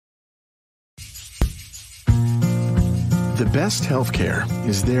The best healthcare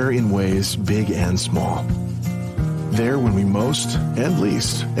is there in ways big and small. There when we most and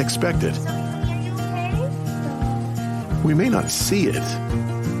least expect it. We may not see it,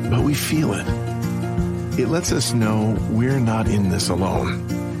 but we feel it. It lets us know we're not in this alone.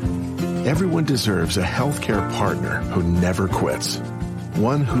 Everyone deserves a healthcare partner who never quits.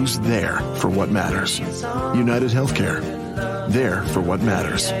 One who's there for what matters. United Healthcare. There for what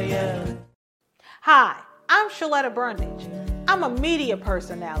matters. Hi, I'm Sheletta Brundage. I'm a media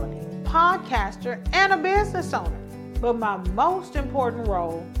personality, podcaster, and a business owner. But my most important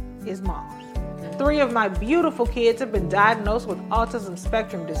role is mom. 3 of my beautiful kids have been diagnosed with autism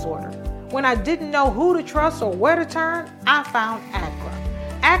spectrum disorder. When I didn't know who to trust or where to turn, I found ACRA.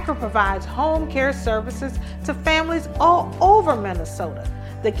 ACRA provides home care services to families all over Minnesota.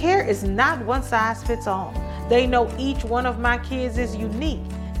 The care is not one size fits all. They know each one of my kids is unique.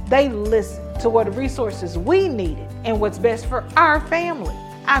 They listen to what resources we needed and what's best for our family.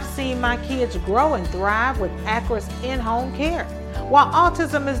 I've seen my kids grow and thrive with ACRA's in-home care. While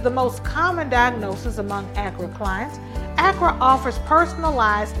autism is the most common diagnosis among ACRA clients, ACRA offers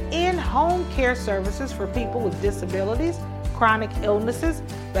personalized in-home care services for people with disabilities, chronic illnesses,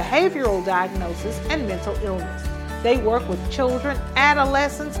 behavioral diagnosis, and mental illness. They work with children,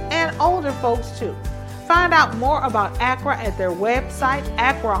 adolescents, and older folks too. Find out more about ACRA at their website,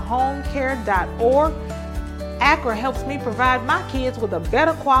 acrahomecare.org. ACRA helps me provide my kids with a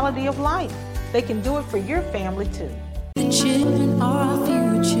better quality of life. They can do it for your family too. The children are our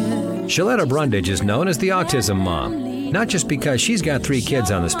future. Sheletta Brundage is known as the Autism Mom, not just because she's got 3 kids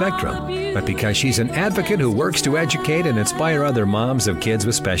on the spectrum, but because she's an advocate who works to educate and inspire other moms of kids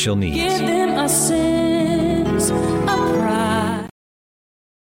with special needs. Give them a sense of pride.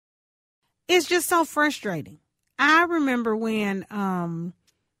 It's just so frustrating. I remember when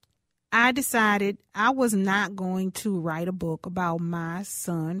I decided I was not going to write a book about my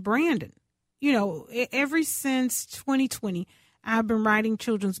son, Brandon. You know, ever since 2020, I've been writing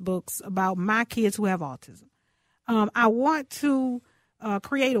children's books about my kids who have autism. I want to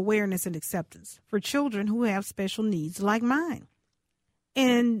create awareness and acceptance for children who have special needs like mine.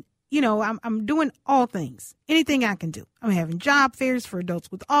 And, you know, I'm doing all things, anything I can do. I'm having job fairs for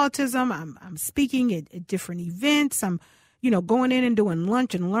adults with autism. I'm speaking at different events. I'm, you know, going in and doing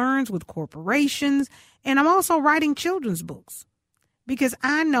lunch and learns with corporations. And I'm also writing children's books because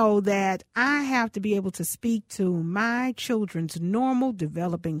I know that I have to be able to speak to my children's normal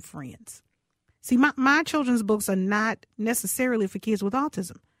developing friends. See, my children's books are not necessarily for kids with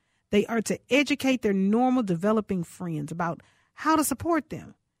autism. They are to educate their normal developing friends about how to support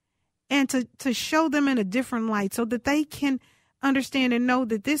them and to show them in a different light so that they can understand and know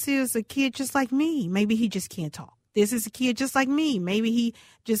that this is a kid just like me. Maybe he just can't talk. This is a kid just like me. Maybe he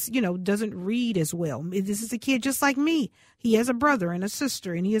just, you know, doesn't read as well. This is a kid just like me. He has a brother and a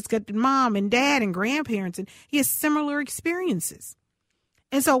sister, and he has got mom and dad and grandparents, and he has similar experiences.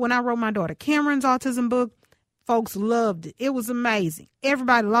 And so when I wrote my daughter Cameron's autism book, folks loved it. It was amazing.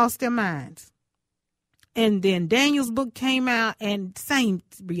 Everybody lost their minds. And then Daniel's book came out, and same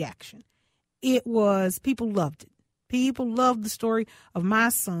reaction. It was, people loved it. People loved the story of my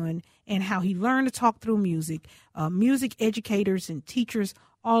son and how he learned to talk through music. Music educators and teachers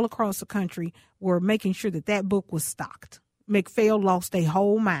all across the country were making sure that book was stocked. McPhail lost their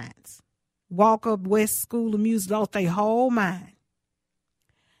whole minds. Walker West School of Music lost their whole mind.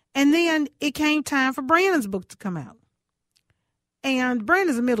 And then it came time for Brandon's book to come out. And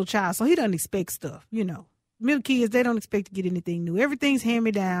Brandon's a middle child, so he doesn't expect stuff, you know. Middle kids, they don't expect to get anything new. Everything's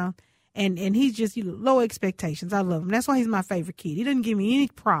hand-me-down. And he's just, you know, low expectations. I love him. That's why he's my favorite kid. He doesn't give me any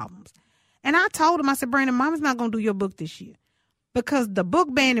problems. And I told him, I said, Brandon, Mama's not going to do your book this year because the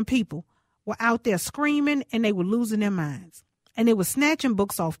book banning people were out there screaming and they were losing their minds. And they were snatching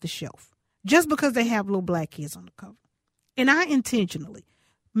books off the shelf just because they have little black kids on the cover. And I intentionally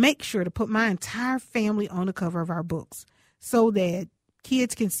make sure to put my entire family on the cover of our books so that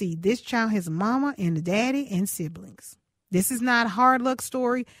kids can see this child has a mama and a daddy and siblings. This is not a hard luck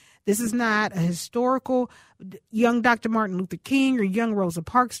story. This is not a historical young Dr. Martin Luther King or young Rosa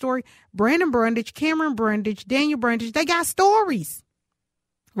Parks story. Brandon Brundage, Cameron Brundage, Daniel Brundage, they got stories,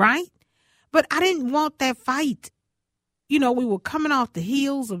 right? But I didn't want that fight. You know, we were coming off the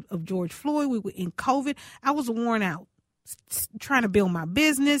heels of George Floyd. We were in COVID. I was worn out, trying to build my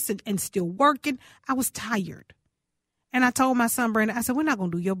business and still working. I was tired. And I told my son, Brandon, I said, we're not going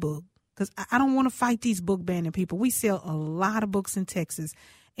to do your book because I don't want to fight these book banning people. We sell a lot of books in Texas.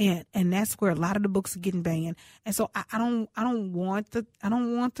 And that's where a lot of the books are getting banned. And so I don't want the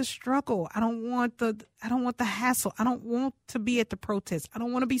struggle. I don't want the hassle. I don't want to be at the protest. I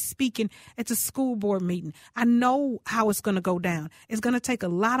don't want to be speaking at the school board meeting. I know how it's going to go down. It's going to take a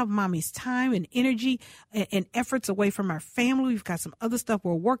lot of mommy's time and energy and efforts away from our family. We've got some other stuff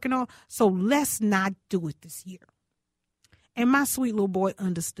we're working on. So let's not do it this year. And my sweet little boy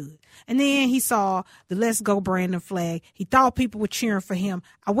understood. And then he saw the Let's Go Brandon flag. He thought people were cheering for him.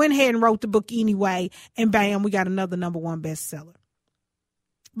 I went ahead and wrote the book anyway. And bam, we got another #1 bestseller.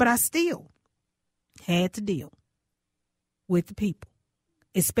 But I still had to deal with the people,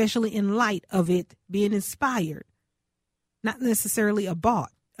 especially in light of it being inspired, not necessarily about,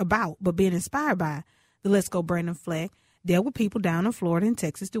 but being inspired by the Let's Go Brandon flag. There were people down in Florida and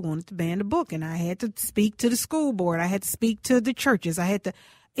Texas that wanted to ban the book, and I had to speak to the school board. I had to speak to the churches.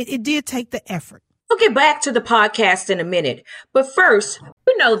 It did take the effort. We'll get back to the podcast in a minute. But first,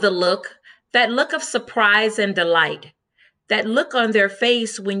 you know that look of surprise and delight, that look on their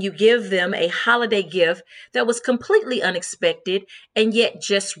face when you give them a holiday gift that was completely unexpected and yet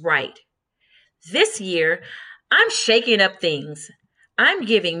just right. This year, I'm shaking up things. I'm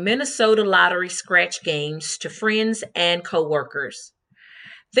giving Minnesota Lottery scratch games to friends and coworkers.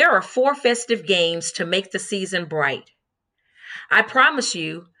 There are 4 festive games to make the season bright. I promise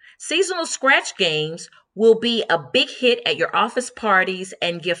you, seasonal scratch games will be a big hit at your office parties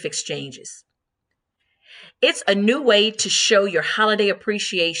and gift exchanges. It's a new way to show your holiday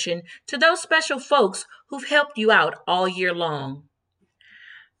appreciation to those special folks who've helped you out all year long.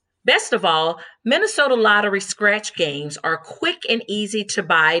 Best of all, Minnesota Lottery scratch games are quick and easy to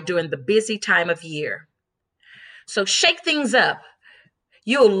buy during the busy time of year. So shake things up.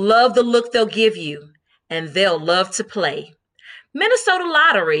 You'll love the look they'll give you, and they'll love to play.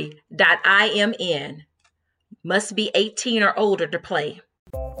 MinnesotaLottery.imn. Must be 18 or older to play.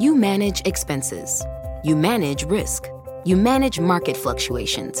 You manage expenses. You manage risk. You manage market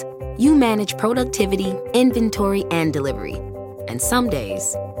fluctuations. You manage productivity, inventory, and delivery. And some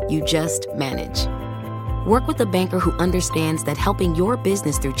days, you just manage. Work with a banker who understands that helping your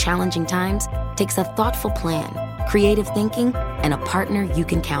business through challenging times takes a thoughtful plan, creative thinking, and a partner you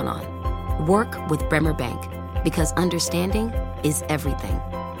can count on. Work with Bremer Bank, because understanding is everything.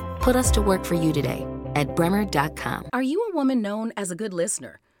 Put us to work for you today at bremer.com. Are you a woman known as a good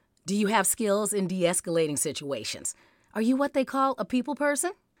listener? Do you have skills in de-escalating situations? Are you what they call a people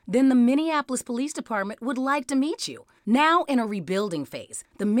person? Then the Minneapolis Police Department would like to meet you. Now in a rebuilding phase,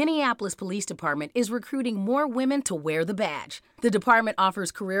 the Minneapolis Police Department is recruiting more women to wear the badge. The department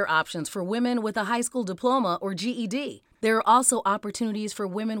offers career options for women with a high school diploma or GED. There are also opportunities for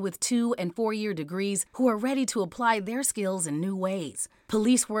women with 2- and 4-year degrees who are ready to apply their skills in new ways.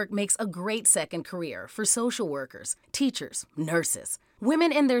 Police work makes a great second career for social workers, teachers, nurses.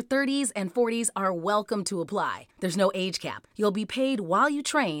 Women in their 30s and 40s are welcome to apply. There's no age cap. You'll be paid while you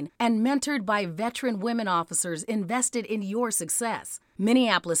train and mentored by veteran women officers invested in your success.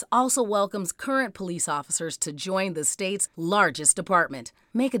 Minneapolis also welcomes current police officers to join the state's largest department.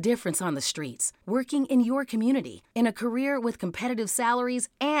 Make a difference on the streets, working in your community, in a career with competitive salaries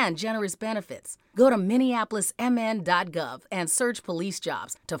and generous benefits. Go to minneapolismn.gov and search police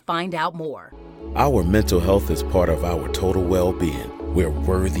jobs to find out more. Our mental health is part of our total well-being. We're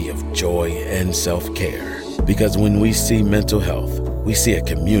worthy of joy and self-care. Because when we see mental health, we see a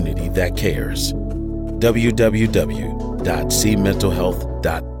community that cares.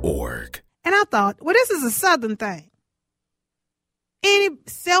 www.cmentalhealth.org. And I thought, well, this is a Southern thing. Any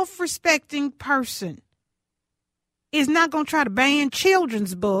self-respecting person is not going to try to ban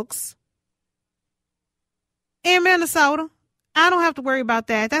children's books in Minnesota. I don't have to worry about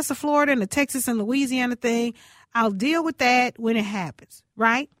that. That's a Florida and a Texas and Louisiana thing. I'll deal with that when it happens,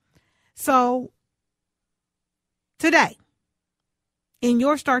 right? So today, in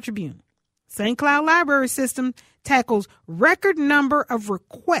your Star Tribune, St. Cloud Library System tackles record number of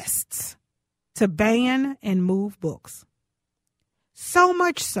requests to ban and move books. So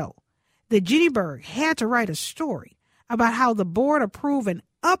much so that Jenny Berg had to write a story about how the board approved an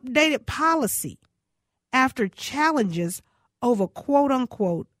updated policy after challenges over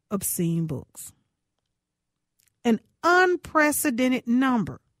quote-unquote obscene books. An unprecedented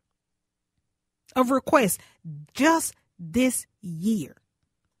number of requests just this year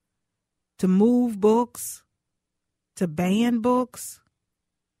to move books, to ban books.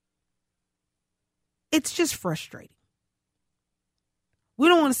 It's just frustrating. We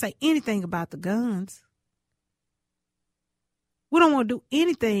don't want to say anything about the guns. We don't want to do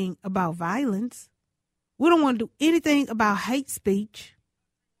anything about violence. We don't want to do anything about hate speech.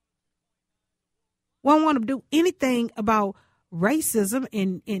 We don't want to do anything about racism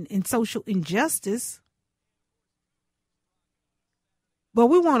and social injustice. But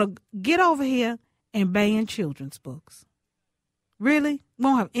we want to get over here and ban children's books. Really? We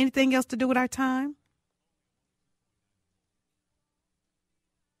won't have anything else to do with our time?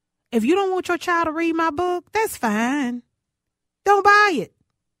 If you don't want your child to read my book, that's fine. Don't buy it.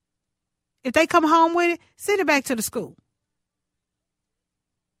 If they come home with it, send it back to the school.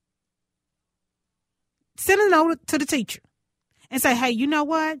 Send a note to the teacher and say, hey, you know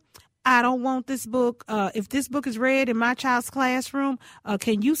what? I don't want this book. If this book is read in my child's classroom,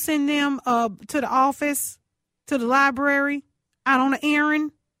 can you send them to the office, to the library, out on an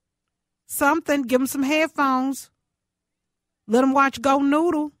errand? Something. Give them some headphones. Let them watch Go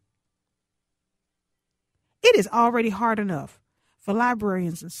Noodle. It is already hard enough for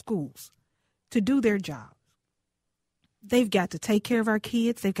librarians and schools to do their job. They've got to take care of our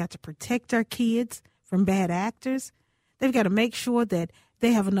kids. They've got to protect our kids from bad actors. They've got to make sure that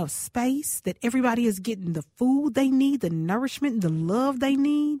they have enough space, that everybody is getting the food they need, the nourishment, the love they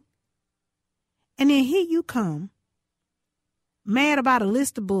need. And then here you come, mad about a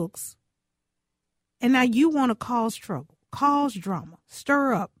list of books, and now you want to cause trouble, cause drama,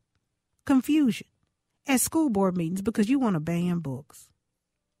 stir up confusion at school board meetings because you want to ban books.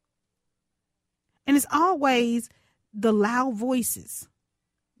 And it's always the loud voices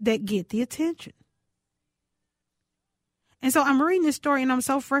that get the attention. And so I'm reading this story and I'm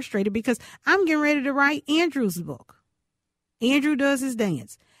so frustrated because I'm getting ready to write Andrew's book. Andrew does his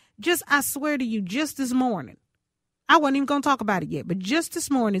dance. I swear to you, just this morning, I wasn't even going to talk about it yet, but just this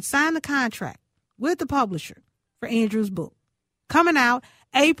morning, signed the contract with the publisher for Andrew's book, coming out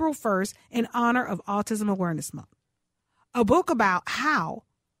April 1st in honor of Autism Awareness Month. A book about how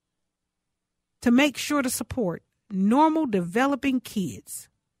to make sure to support normal developing kids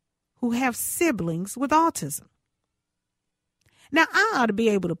who have siblings with autism. Now, I ought to be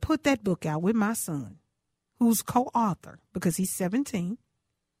able to put that book out with my son, who's co-author because he's 17,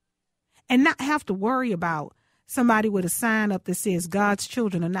 and not have to worry about somebody with a sign up that says God's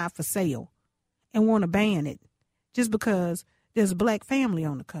children are not for sale and want to ban it just because there's a black family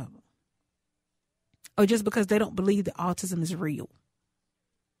on the cover, or just because they don't believe that autism is real,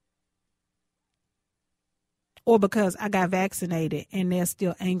 or because I got vaccinated and they're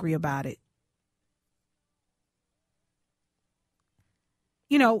still angry about it.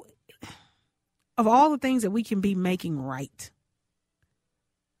 You know, of all the things that we can be making right,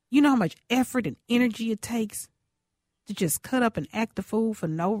 you know how much effort and energy it takes to just cut up and act a fool for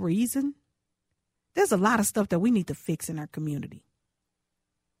no reason? There's a lot of stuff that we need to fix in our community.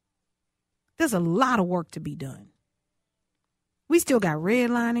 There's a lot of work to be done. We still got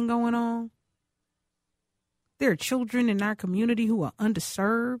redlining going on. There are children in our community who are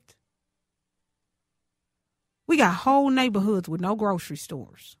underserved. We got whole neighborhoods with no grocery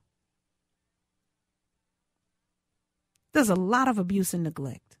stores. There's a lot of abuse and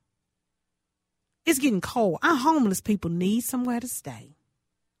neglect. It's getting cold. Our homeless people need somewhere to stay.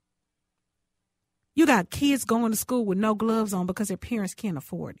 You got kids going to school with no gloves on because their parents can't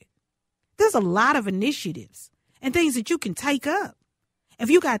afford it. There's a lot of initiatives and things that you can take up if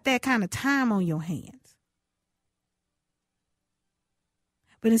you got that kind of time on your hands.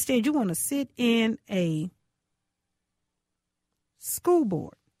 But instead, you want to sit in a school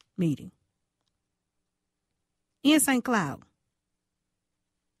board meeting in St. Cloud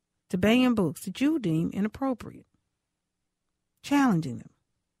to ban books that you deem inappropriate, challenging them.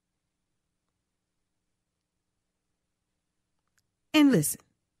 And listen,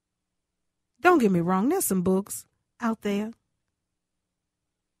 don't get me wrong, there's some books out there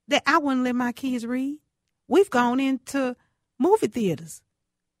that I wouldn't let my kids read. We've gone into movie theaters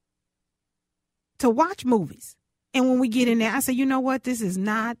to watch movies. And when we get in there, I say, you know what? This is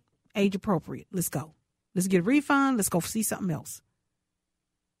not age appropriate. Let's go. Let's get a refund. Let's go see something else.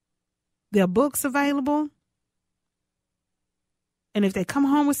 There are books available. And if they come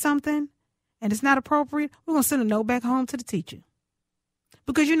home with something and it's not appropriate, we're going to send a note back home to the teacher.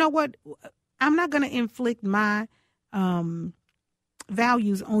 Because you know what? I'm not going to inflict my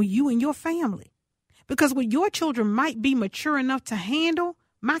values on you and your family. Because what your children might be mature enough to handle,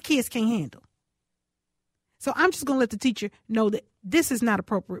 my kids can't handle. So I'm just going to let the teacher know that this is not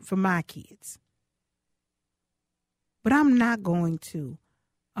appropriate for my kids. But I'm not going to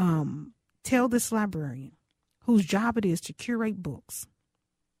tell this librarian, whose job it is to curate books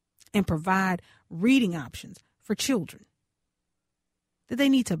and provide reading options for children, that they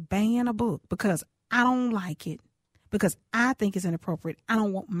need to ban a book because I don't like it, because I think it's inappropriate. I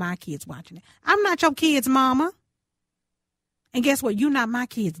don't want my kids watching it. I'm not your kid's mama. And guess what? You're not my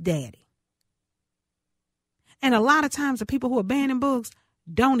kid's daddy. And a lot of times the people who are banning books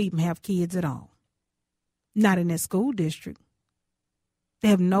don't even have kids at all. Not in their school district. They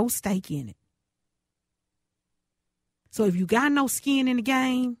have no stake in it. So if you got no skin in the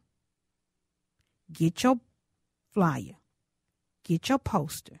game, get your flyer. Get your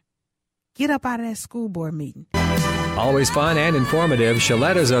poster. Get up out of that school board meeting. Always fun and informative,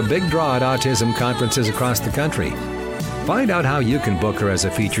 Sheletta's a big draw at autism conferences across the country. Find out how you can book her as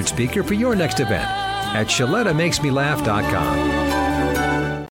a featured speaker for your next event at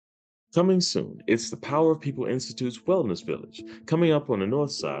ShelettaMakesMeLaugh.com. Coming soon, it's the Power of People Institute's Wellness Village, coming up on the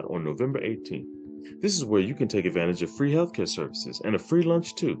North Side on November 18th. This is where you can take advantage of free healthcare services and a free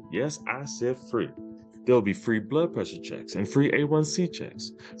lunch too. Yes, I said free. There will be free blood pressure checks and free A1C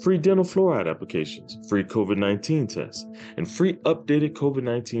checks, free dental fluoride applications, free COVID-19 tests, and free updated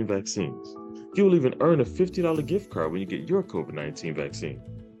COVID-19 vaccines. You will even earn a $50 gift card when you get your COVID-19 vaccine.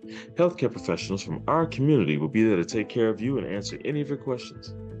 Healthcare professionals from our community will be there to take care of you and answer any of your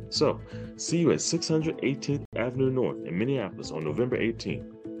questions. So, see you at 600 18th Avenue North in Minneapolis on November 18th.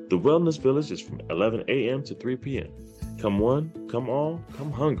 The Wellness Village is from 11 a.m. to 3 p.m. Come one, come all,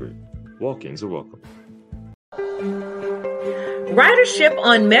 come hungry. Walk-ins are welcome. Ridership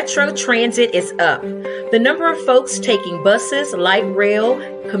on Metro Transit is up. The number of folks taking buses, light rail,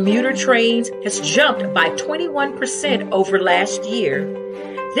 commuter trains has jumped by 21% over last year.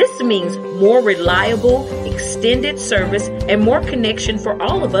 This means more reliable, extended service and more connection for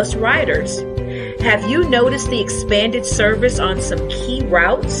all of us riders. Have you noticed the expanded service on some key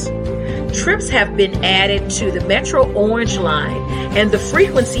routes? Trips have been added to the Metro Orange Line, and the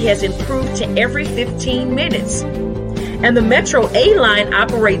frequency has improved to every 15 minutes. And the Metro A Line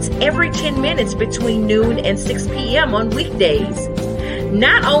operates every 10 minutes between noon and 6 p.m. on weekdays.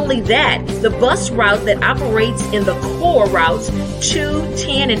 Not only that, the bus route that operates in the core routes 2,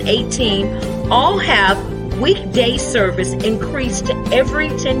 10, and 18 all have weekday service increased to every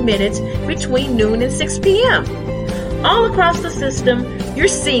 10 minutes between noon and 6 p.m. All across the system, you're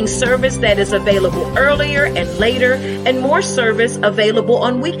seeing service that is available earlier and later, and more service available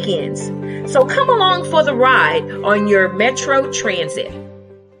on weekends. So come along for the ride on your Metro Transit.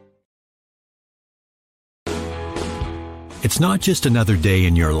 It's not just another day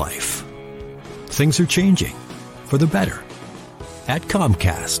in your life. Things are changing for the better. At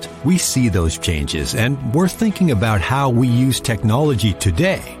Comcast, we see those changes, and we're thinking about how we use technology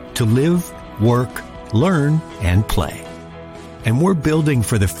today to live, work, learn, and play. And we're building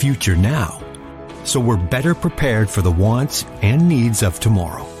for the future now, so we're better prepared for the wants and needs of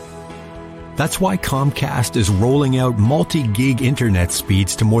tomorrow. That's why Comcast is rolling out multi-gig internet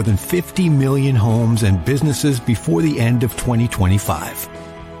speeds to more than 50 million homes and businesses before the end of 2025,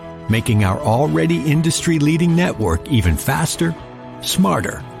 making our already industry-leading network even faster,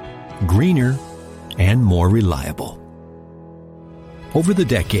 smarter, greener, and more reliable. Over the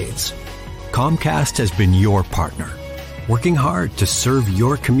decades, Comcast has been your partner, working hard to serve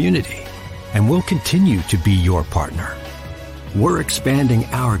your community, and will continue to be your partner. We're expanding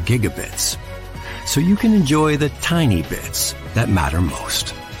our gigabits so you can enjoy the tiny bits that matter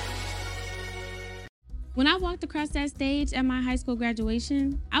most. When I walked across that stage at my high school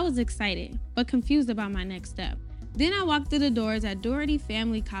graduation, I was excited, but confused about my next step. Then I walked through the doors at Doherty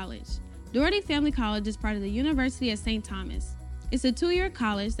Family College. Doherty Family College is part of the University of St. Thomas. It's a 2-year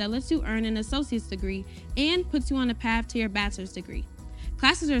college that lets you earn an associate's degree and puts you on a path to your bachelor's degree.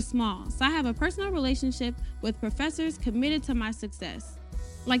 Classes are small, so I have a personal relationship with professors committed to my success.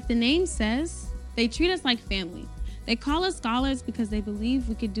 Like the name says, they treat us like family. They call us scholars because they believe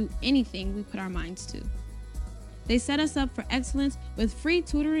we could do anything we put our minds to. They set us up for excellence with free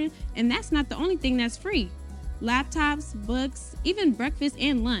tutoring, and that's not the only thing that's free. Laptops, books, even breakfast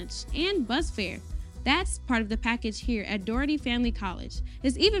and lunch, and bus fare. That's part of the package here at Doherty Family College.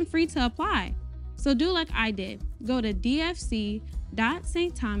 It's even free to apply. So do like I did. Go to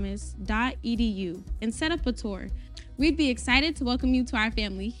dfc.stthomas.edu and set up a tour. We'd be excited to welcome you to our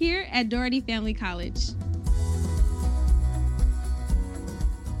family here at Doherty Family College.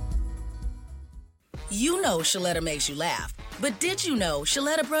 You know Sheletta makes you laugh, but did you know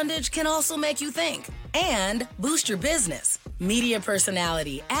Sheletta Brundage can also make you think and boost your business? Media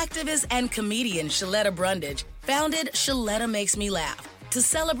personality, activist, and comedian Sheletta Brundage founded Sheletta Makes Me Laugh to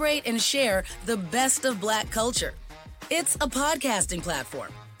celebrate and share the best of Black culture. It's a podcasting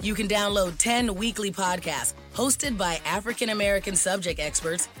platform. You can download 10 weekly podcasts hosted by African-American subject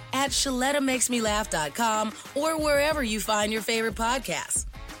experts at ShelettaMakesMeLaugh.com or wherever you find your favorite podcasts.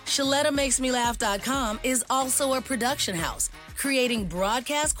 ShelettaMakesMeLaugh.com is also a production house, creating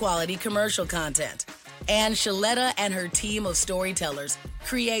broadcast quality commercial content. And Sheletta and her team of storytellers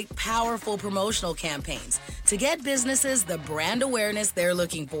Create powerful promotional campaigns to get businesses the brand awareness they're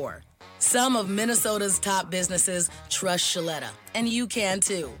looking for. Some of Minnesota's top businesses trust Sheletta, and you can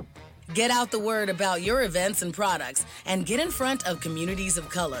too. Get out the word about your events and products and get in front of communities of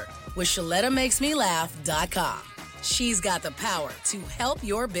color with ShelettaMakesMeLaugh.com. She's got the power to help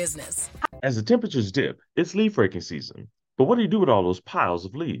your business. As the temperatures dip, it's leaf raking season. But what do you do with all those piles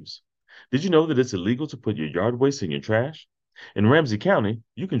of leaves? Did you know that it's illegal to put your yard waste in your trash? In Ramsey County,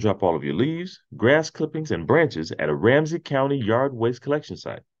 you can drop all of your leaves, grass clippings, and branches at a Ramsey County yard waste collection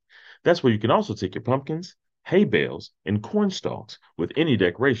site. That's where you can also take your pumpkins, hay bales, and corn stalks with any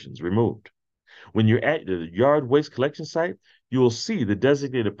decorations removed. When you're at the yard waste collection site, you will see the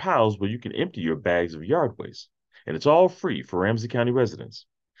designated piles where you can empty your bags of yard waste. And it's all free for Ramsey County residents.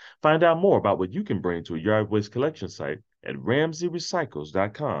 Find out more about what you can bring to a yard waste collection site at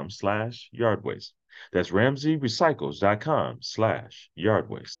RamseyRecycles.com/yard waste. That's RamseyRecycles.com/yard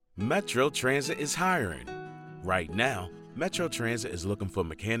waste. Metro Transit is hiring. Right now, Metro Transit is looking for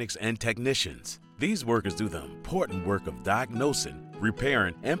mechanics and technicians. These workers do the important work of diagnosing,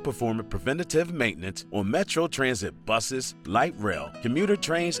 repairing, and performing preventative maintenance on Metro Transit buses, light rail, commuter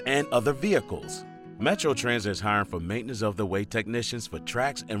trains, and other vehicles. Metro Transit is hiring for maintenance of the way technicians for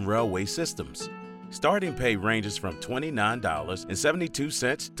tracks and railway systems. Starting pay ranges from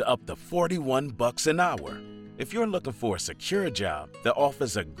 $29.72 to up to $41 an hour. If you're looking for a secure job that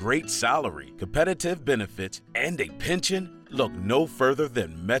offers a great salary, competitive benefits, and a pension, look no further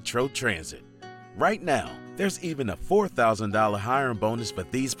than Metro Transit. Right now, there's even a $4,000 hiring bonus for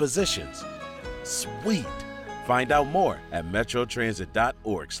these positions. Sweet! Find out more at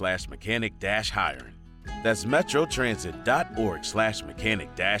metrotransit.org/mechanic-hiring. That's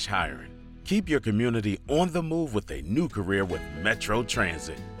metrotransit.org/mechanic-hiring. Keep your community on the move with a new career with Metro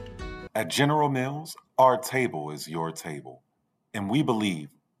Transit. At General Mills, our table is your table. And we believe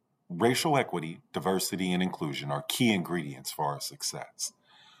racial equity, diversity, and inclusion are key ingredients for our success.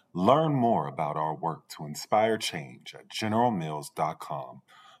 Learn more about our work to inspire change at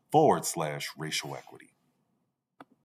generalmills.com/racial equity.